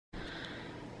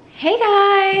Hey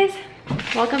guys,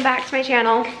 welcome back to my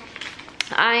channel.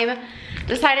 I'm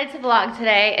decided to vlog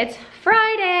today. It's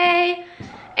Friday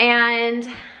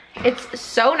and it's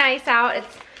so nice out.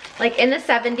 It's like in the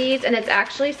 70s and it's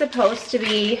actually supposed to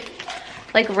be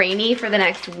like rainy for the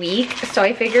next week. So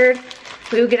I figured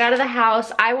we would get out of the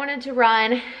house. I wanted to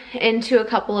run into a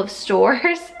couple of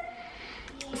stores.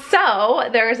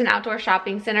 So there's an outdoor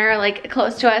shopping center like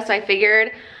close to us. So I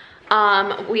figured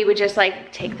we would just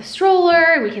like take the stroller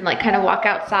and we can like kind of walk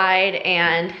outside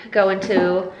and go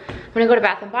into, I'm gonna go to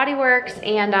Bath and Body Works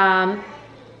and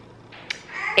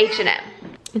H&M.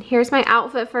 And here's my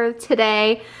outfit for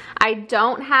today. I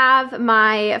don't have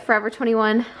my Forever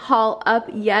 21 haul up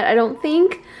yet, I don't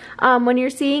think, when you're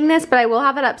seeing this, but I will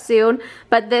have it up soon.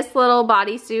 But this little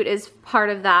bodysuit is part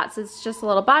of that, so it's just a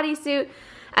little bodysuit.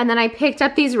 And then I picked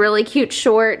up these really cute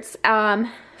shorts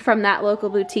from that local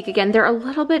boutique again. They're a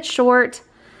little bit short,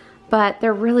 but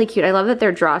they're really cute. I love that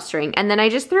they're drawstring. And then I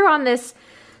just threw on this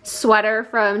sweater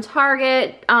from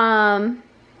Target, kind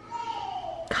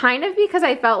of because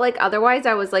I felt like otherwise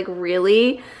I was like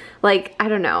really, like, I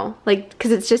don't know, like, cause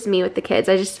it's just me with the kids.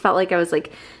 I just felt like I was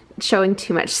like showing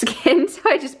too much skin. So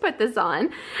I just put this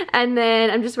on. And then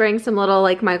I'm just wearing some little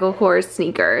like Michael Kors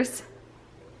sneakers.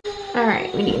 All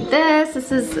right, we need this.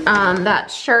 This is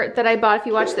that shirt that I bought. If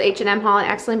you watch the H&M haul, I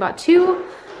accidentally bought two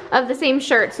of the same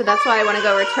shirt, so that's why I want to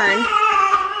go return.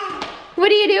 What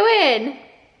are you doing?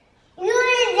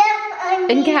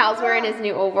 And Cal's wearing his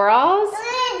new overalls.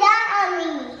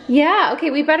 Yeah,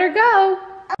 okay, we better go.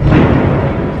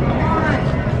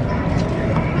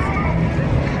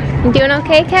 You doing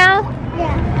okay, Cal?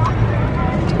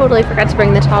 Yeah. Totally forgot to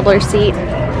bring the toddler seat.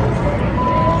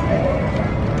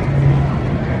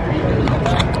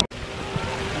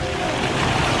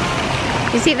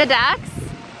 You see the ducks?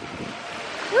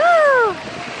 Woo!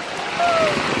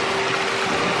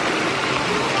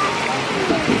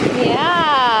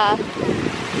 Yeah.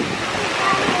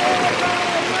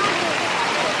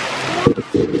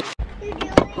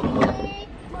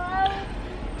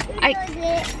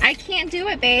 I can't do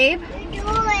it, babe. You do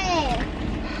it.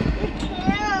 You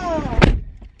can't.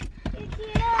 You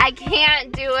can't. I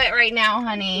can't do it right now,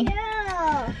 honey.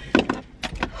 Yeah.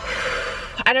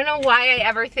 I don't know why I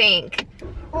ever think,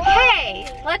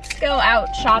 hey, let's go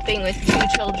out shopping with two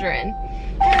children.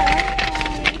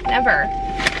 Never.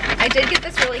 I did get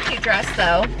this really cute dress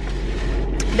though.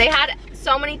 They had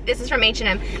so many, this is from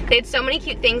H&M. They had so many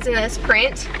cute things in this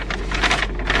print.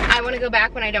 I want to go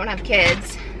back when I don't have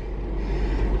kids.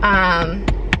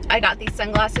 I got these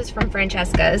sunglasses from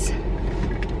Francesca's,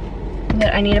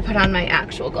 but I need to put on my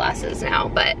actual glasses now.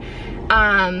 But,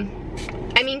 I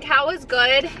mean, Cal was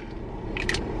good.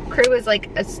 Crew was like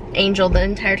an angel the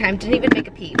entire time, didn't even make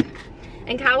a peep.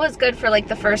 And Cal was good for like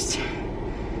the first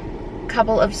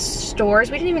couple of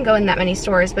stores. We didn't even go in that many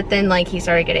stores, but then like he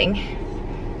started getting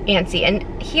antsy and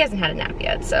he hasn't had a nap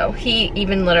yet. So he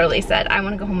even literally said, I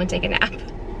want to go home and take a nap.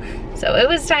 So it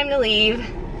was time to leave.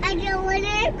 I don't want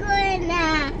to go in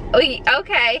nap. Oh,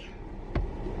 okay.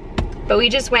 But we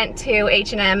just went to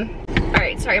H&M. All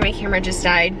right, sorry, my camera just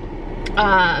died.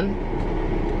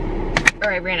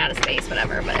 Or I ran out of space,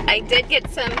 whatever, but I did get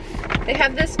some, they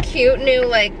have this cute new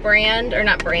like brand, or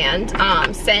not brand,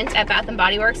 scent at Bath and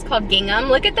Body Works called Gingham.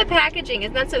 Look at the packaging,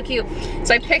 isn't that so cute?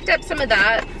 So I picked up some of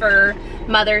that for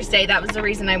Mother's Day. That was the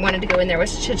reason I wanted to go in there,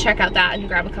 was to check out that and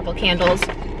grab a couple candles.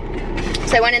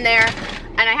 So I went in there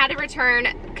and I had to return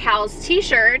Cal's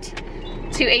t-shirt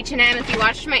to H&M. If you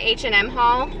watched my H&M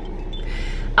haul,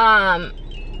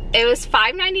 it was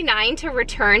 $5.99 to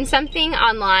return something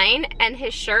online, and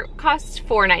his shirt costs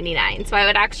 $4.99. So I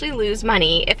would actually lose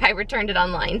money if I returned it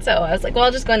online. So I was like, well,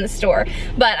 I'll just go in the store.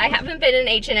 But I haven't been in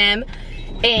H&M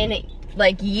in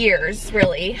like years,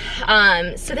 really.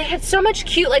 So they had so much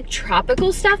cute like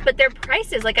tropical stuff, but their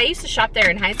prices, like I used to shop there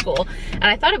in high school and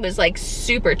I thought it was like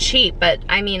super cheap, but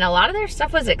I mean, a lot of their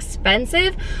stuff was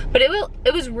expensive, but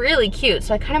it was really cute.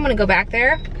 So I kind of want to go back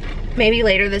there. Maybe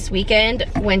later this weekend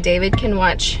when David can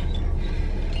watch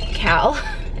Cal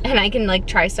and I can like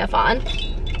try stuff on.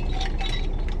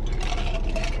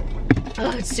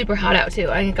 Oh, it's super hot out too.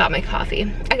 I got my coffee.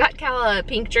 I got Cal a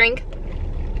pink drink.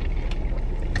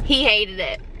 He hated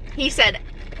it. He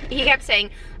kept saying,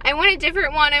 I want a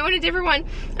different one, I want a different one.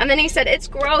 And then he said, it's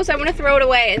gross, I want to throw it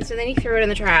away. And so then he threw it in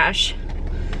the trash.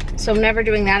 So I'm never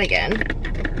doing that again.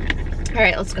 All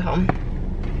right, let's go home.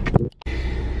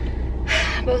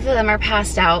 Both of them are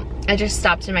passed out. I just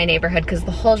stopped in my neighborhood because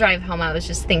the whole drive home I was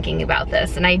just thinking about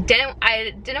this, and I didn't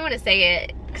want to say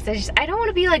it because I don't want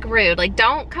to be like rude. Like,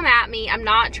 don't come at me. I'm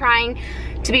not trying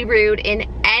to be rude in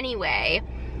any way,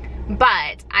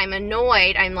 But I'm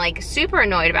annoyed, I'm like super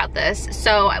annoyed about this.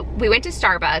 So we went to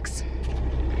Starbucks,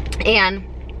 and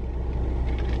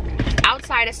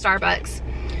outside of Starbucks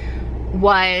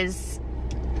was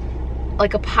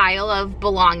like a pile of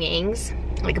belongings,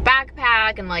 like a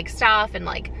backpack and like stuff, and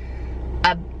like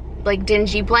a like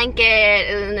dingy blanket,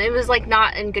 and it was like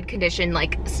not in good condition,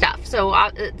 like stuff. So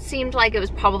it seemed like it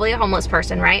was probably a homeless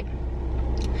person, right?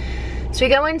 So we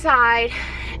go inside,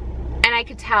 and I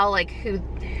could tell like who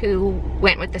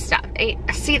went with the stuff.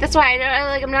 See, that's why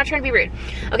I'm not trying to be rude.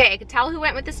 Okay, I could tell who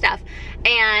went with the stuff,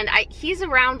 and he's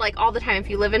around like all the time. If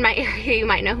you live in my area, you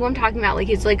might know who I'm talking about. Like,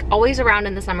 he's like always around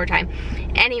in the summertime.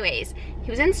 Anyways,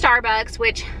 he was in Starbucks,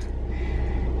 which,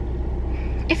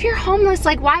 if you're homeless,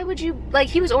 like, why would you, like,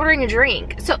 he was ordering a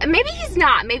drink. So maybe he's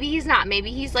not, maybe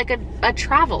he's like a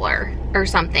traveler or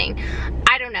something.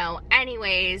 I don't know.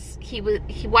 Anyways, he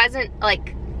wasn't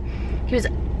like, he was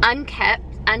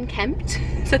unkempt.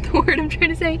 Is that the word I'm trying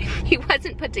to say? He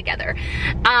wasn't put together.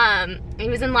 He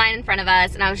was in line in front of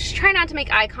us, and I was just trying not to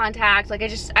make eye contact. Like, I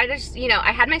just, you know,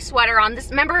 I had my sweater on.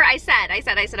 Remember I said I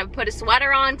put a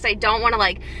sweater on because I don't want to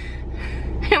like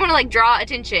draw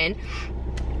attention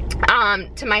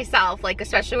to myself, like,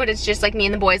 especially when it's just like me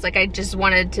and the boys. Like, I just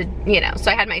wanted to, you know,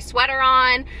 so I had my sweater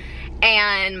on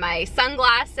and my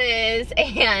sunglasses,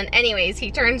 and anyways,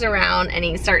 he turns around and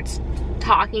he starts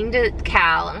talking to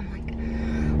Cal, and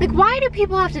I'm like, why do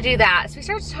people have to do that? So he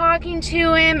starts talking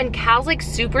to him, and Cal's like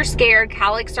super scared.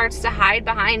 Cal like starts to hide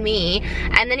behind me,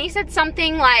 and then he said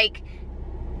something like,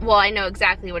 well, I know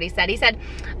exactly what he said. He said,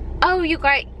 oh,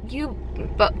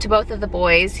 to both of the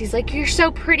boys, he's like, you're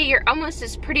so pretty, you're almost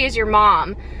as pretty as your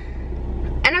mom.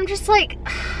 And I'm just like,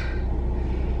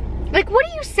 what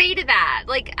do you say to that?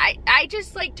 Like, I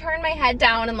just like turned my head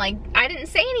down, and like, I didn't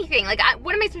say anything. Like,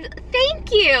 what am I supposed to,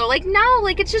 thank you. Like, no,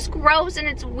 like, it's just gross, and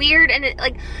it's weird, and it,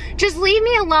 like, just leave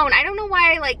me alone. I don't know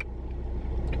why, like,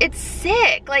 it's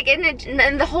sick. Like,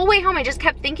 and the whole way home, I just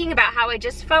kept thinking about how I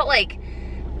just felt like,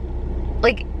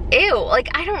 ew. Like,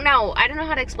 I don't know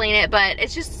how to explain it, but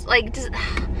it's just like,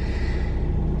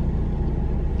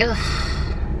 ugh.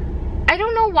 I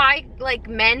don't know why, like,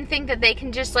 men think that they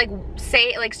can just, like,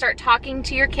 say, like, start talking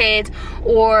to your kids,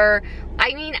 or,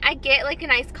 I mean, I get, like, a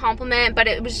nice compliment, but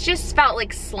it was just felt,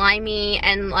 like, slimy,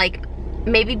 and, like,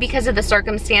 maybe because of the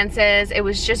circumstances, it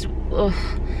was just, ugh.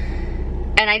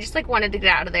 And I just, like, wanted to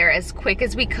get out of there as quick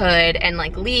as we could and,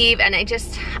 like, leave, and I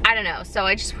don't know. So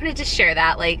I just wanted to share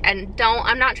that, like, and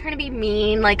I'm not trying to be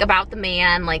mean, like, about the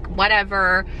man, like,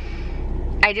 whatever.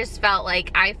 I just felt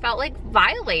like,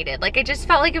 violated. Like, I just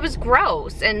felt like it was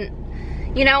gross.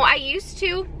 And, you know,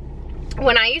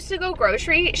 when I used to go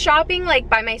grocery shopping, like,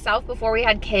 by myself before we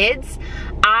had kids,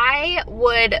 I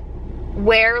would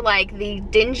wear, like, the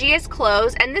dingiest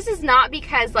clothes. And this is not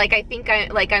because, like, I think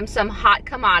I'm some hot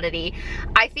commodity.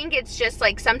 I think it's just,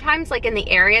 like, sometimes, like, in the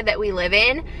area that we live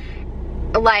in,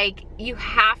 like, you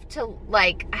have to,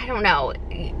 like, I don't know,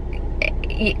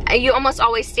 you almost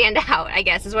always stand out, I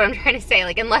guess is what I'm trying to say.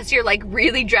 Like, unless you're like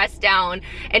really dressed down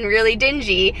and really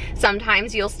dingy,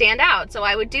 sometimes you'll stand out. So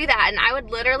I would do that, and I would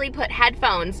literally put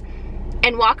headphones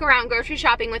and walk around grocery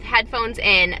shopping with headphones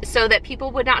in so that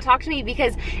people would not talk to me,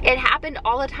 because it happened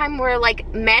all the time where,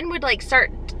 like, men would like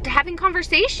start having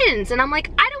conversations, and I'm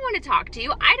like, I don't want to talk to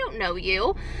you, I don't know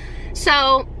you.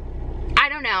 So I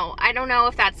don't know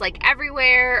if that's like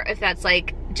everywhere, if that's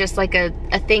like just like a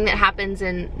thing that happens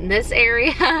in this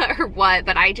area or what,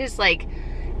 but I just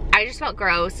felt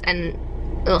gross, and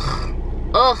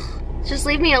ugh, just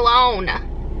leave me alone.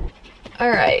 All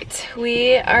right,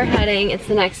 we are heading, it's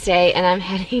the next day, and I'm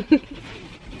heading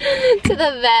to the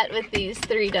vet with these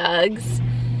 3 dogs.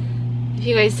 If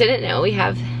you guys didn't know, we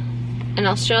have an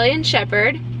Australian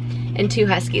Shepherd and 2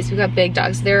 Huskies. We've got big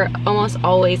dogs. They're almost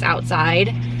always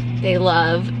outside.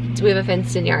 We have a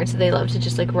fenced in yard, so they love to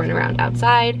just like run around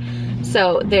outside.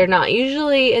 So they're not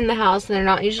usually in the house, and they're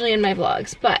not usually in my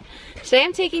vlogs. But today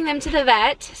I'm taking them to the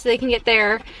vet so they can get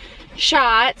their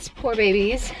shots, poor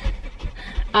babies.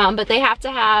 But they have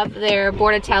to have their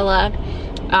Bordetella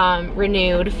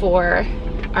renewed for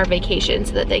our vacation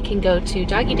so that they can go to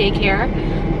doggy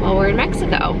daycare while we're in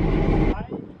Mexico.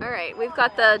 All right, we've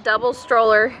got the double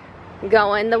stroller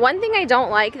going. The one thing I don't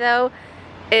like though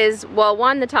is, well,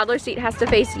 1, the toddler seat has to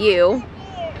face you,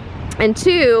 and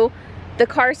 2, the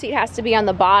car seat has to be on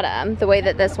the bottom, the way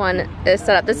that this one is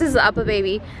set up. This is the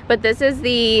Up-A-Baby, but this is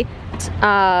the,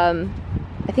 I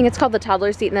think it's called the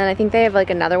toddler seat, and then I think they have like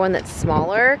another one that's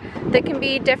smaller that can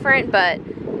be different, but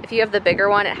if you have the bigger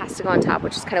one, it has to go on top,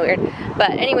 which is kind of weird.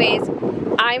 But anyways,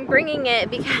 I'm bringing it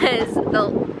because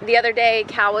the other day,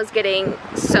 Cal was getting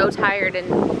so tired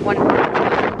and wanted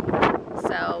to,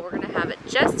 so we're gonna have it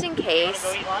just in case.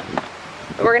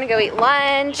 We're gonna go eat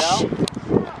lunch. You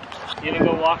gonna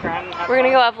go walk around and have We're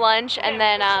gonna go have lunch, and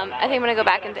then I think I'm gonna go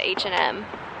back into H&M.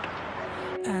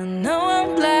 I know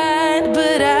I'm blind,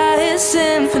 but I hear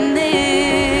symphonies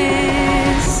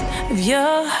of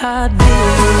your heartbeat.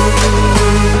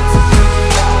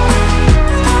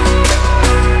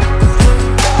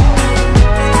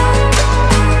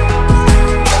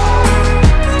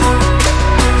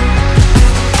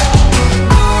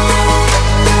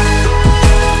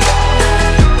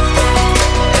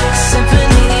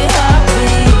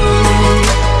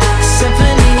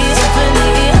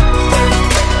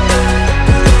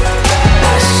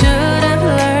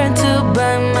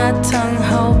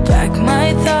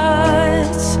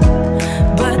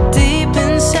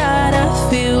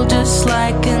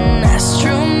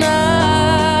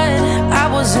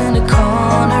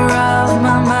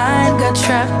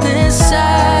 Trapped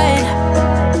inside,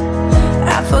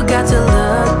 I forgot to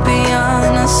look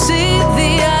beyond. I see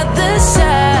the other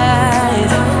side.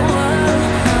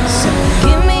 So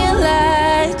give me a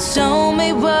light, show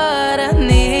me what I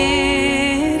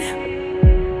need.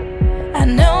 I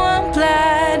know I'm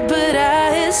blind, but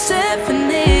I hear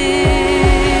symphonies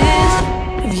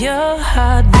of your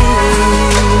heartbeat.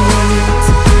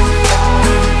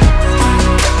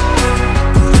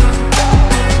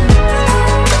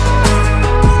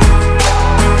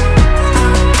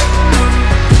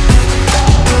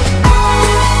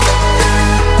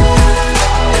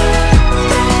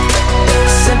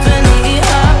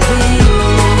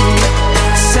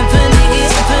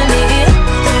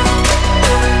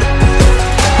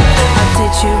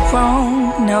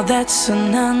 Now that's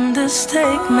an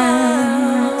understatement.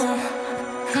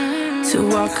 To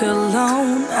walk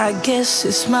alone, I guess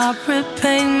it's my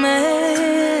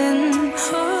repayment.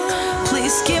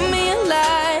 Please give me a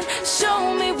light,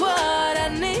 show me what I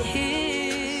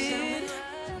need.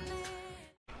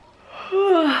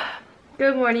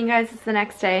 Good morning, guys. It's the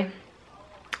next day.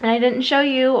 And I didn't show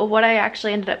you what I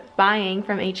actually ended up buying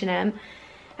from H&M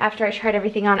after I tried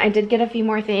everything on. I did get a few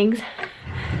more things.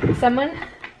 Someone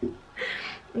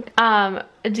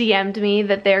DM'd me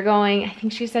that they're going, I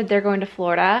think she said they're going to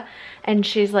Florida, and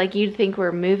she's like, you'd think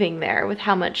we're moving there with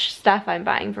how much stuff I'm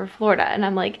buying for Florida. And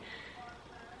I'm like,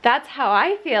 that's how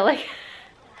I feel. Like,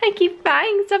 I keep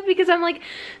buying stuff because I'm like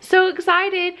so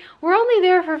excited. We're only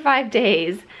there for 5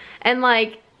 days, and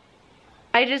like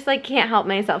I just like can't help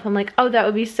myself. I'm like, oh, that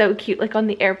would be so cute, like on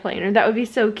the airplane, or that would be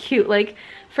so cute like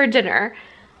for dinner.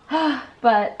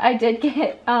 But I did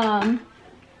get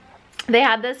they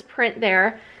had this print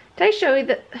there. Did I show you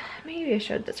that? Maybe I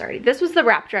showed this already. This was the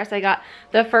wrap dress I got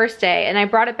the first day, and I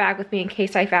brought it back with me in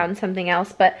case I found something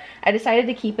else, but I decided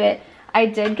to keep it. I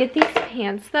did get these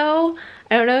pants though.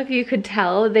 I don't know if you could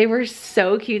tell. They were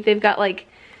so cute. They've got like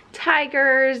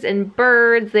tigers and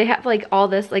birds. They have like all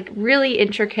this like really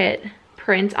intricate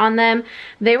print on them.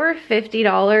 They were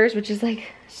 $50, which is like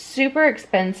super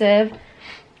expensive.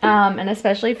 And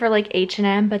especially for like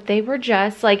H&M, but they were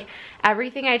just like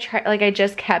everything I tried, like I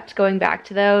just kept going back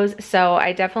to those. So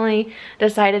I definitely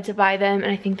decided to buy them,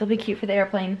 and I think they'll be cute for the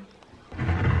airplane.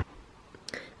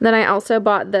 Then I also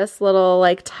bought this little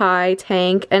like tie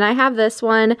tank, and I have this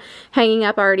one hanging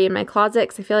up already in my closet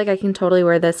because I feel like I can totally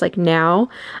wear this like now.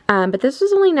 But this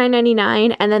was only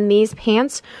 $9.99, and then these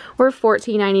pants were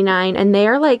 $14.99, and they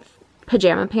are like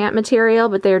pajama pant material,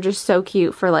 but they're just so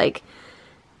cute for like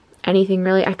anything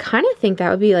really. I kind of think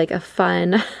that would be like a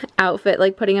fun outfit,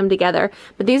 like putting them together.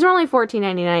 But these were only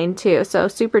 $14.99 too, so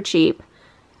super cheap.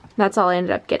 That's all I ended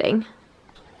up getting.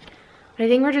 But I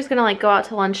think we're just gonna like go out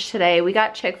to lunch today. We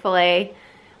got Chick-fil-A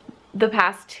the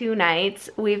past 2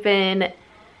 nights. We've been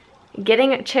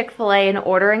getting Chick-fil-A and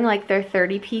ordering like their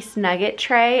 30-piece nugget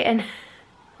tray, and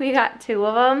we got 2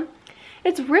 of them.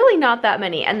 It's really not that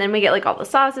many. And then we get like all the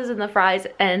sauces and the fries,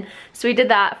 and so we did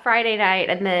that Friday night,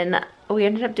 and then we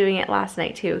ended up doing it last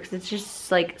night too, because it's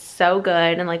just like so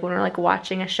good. And like when we're like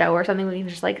watching a show or something, we can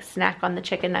just like snack on the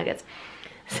chicken nuggets.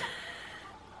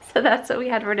 So that's what we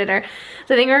had for dinner.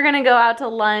 So I think we're gonna go out to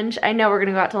lunch. I know we're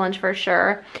gonna go out to lunch for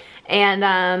sure. And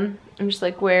I'm just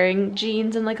like wearing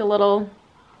jeans and like a little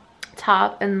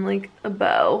top and like a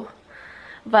bow.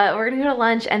 But we're gonna go to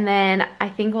lunch, and then I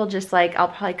think we'll just like, I'll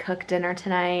probably cook dinner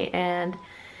tonight and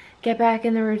get back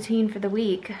in the routine for the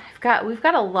week. We've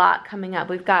got a lot coming up.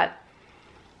 We've got,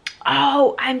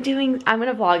 oh, I'm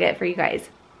gonna vlog it for you guys.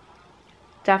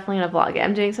 Definitely gonna vlog it.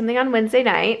 I'm doing something on Wednesday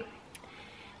night,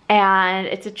 and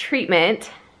it's a treatment.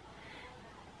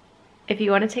 If you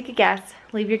want to take a guess,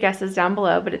 leave your guesses down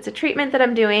below, but it's a treatment that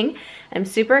I'm doing. I'm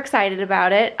super excited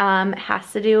about it. It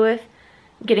has to do with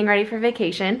getting ready for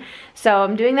vacation. So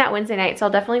I'm doing that Wednesday night, so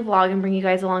I'll definitely vlog and bring you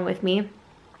guys along with me.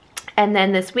 And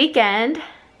then this weekend,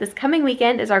 this coming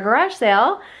weekend, is our garage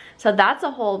sale. So that's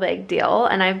a whole big deal.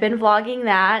 And I've been vlogging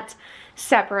that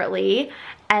separately.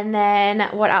 And then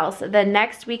what else? The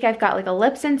next week I've got like a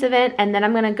lip sync event, and then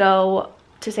I'm gonna go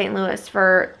to St. Louis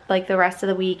for like the rest of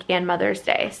the week and Mother's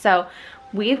Day. So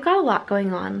we've got a lot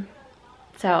going on.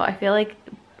 So I feel like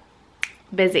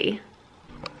busy.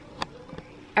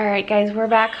 All right guys, we're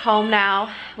back home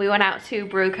now. We went out to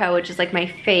Bruco, which is like my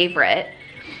favorite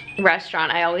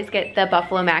restaurant. I always get the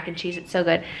buffalo mac and cheese, it's so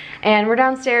good. And we're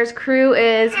downstairs. Crew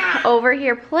is over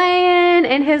here playing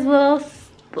in his little,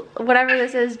 whatever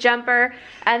this is, jumper.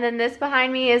 And then this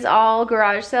behind me is all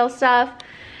garage sale stuff.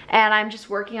 And I'm just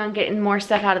working on getting more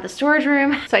stuff out of the storage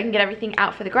room so I can get everything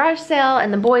out for the garage sale.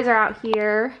 And the boys are out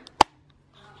here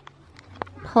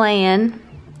playing.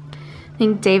 I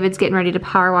think David's getting ready to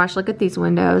power wash. Look at these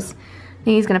windows. I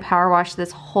think he's gonna power wash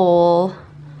this whole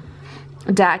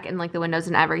deck and like the windows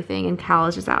and everything. And Cal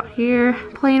is just out here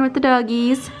playing with the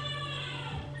doggies.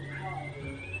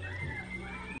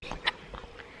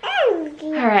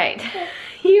 All right,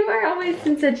 you are always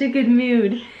in such a good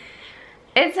mood.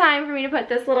 It's time for me to put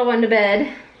this little one to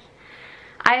bed.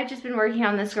 I have just been working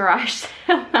on this garage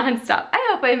sale nonstop. I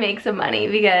hope I make some money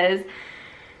because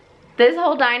this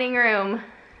whole dining room,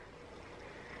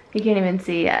 you can't even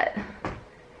see yet.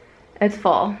 It's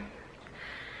full.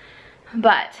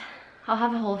 But I'll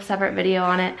have a whole separate video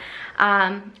on it.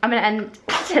 I'm gonna end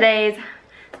today's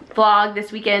vlog,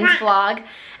 this weekend's vlog,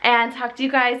 and talk to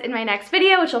you guys in my next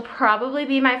video, which will probably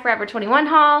be my Forever 21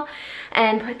 haul,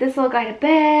 and put this little guy to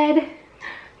bed.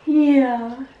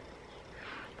 Yeah.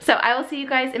 So I will see you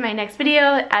guys in my next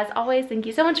video. As always, thank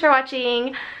you so much for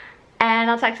watching, and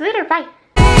I'll talk to you later. Bye.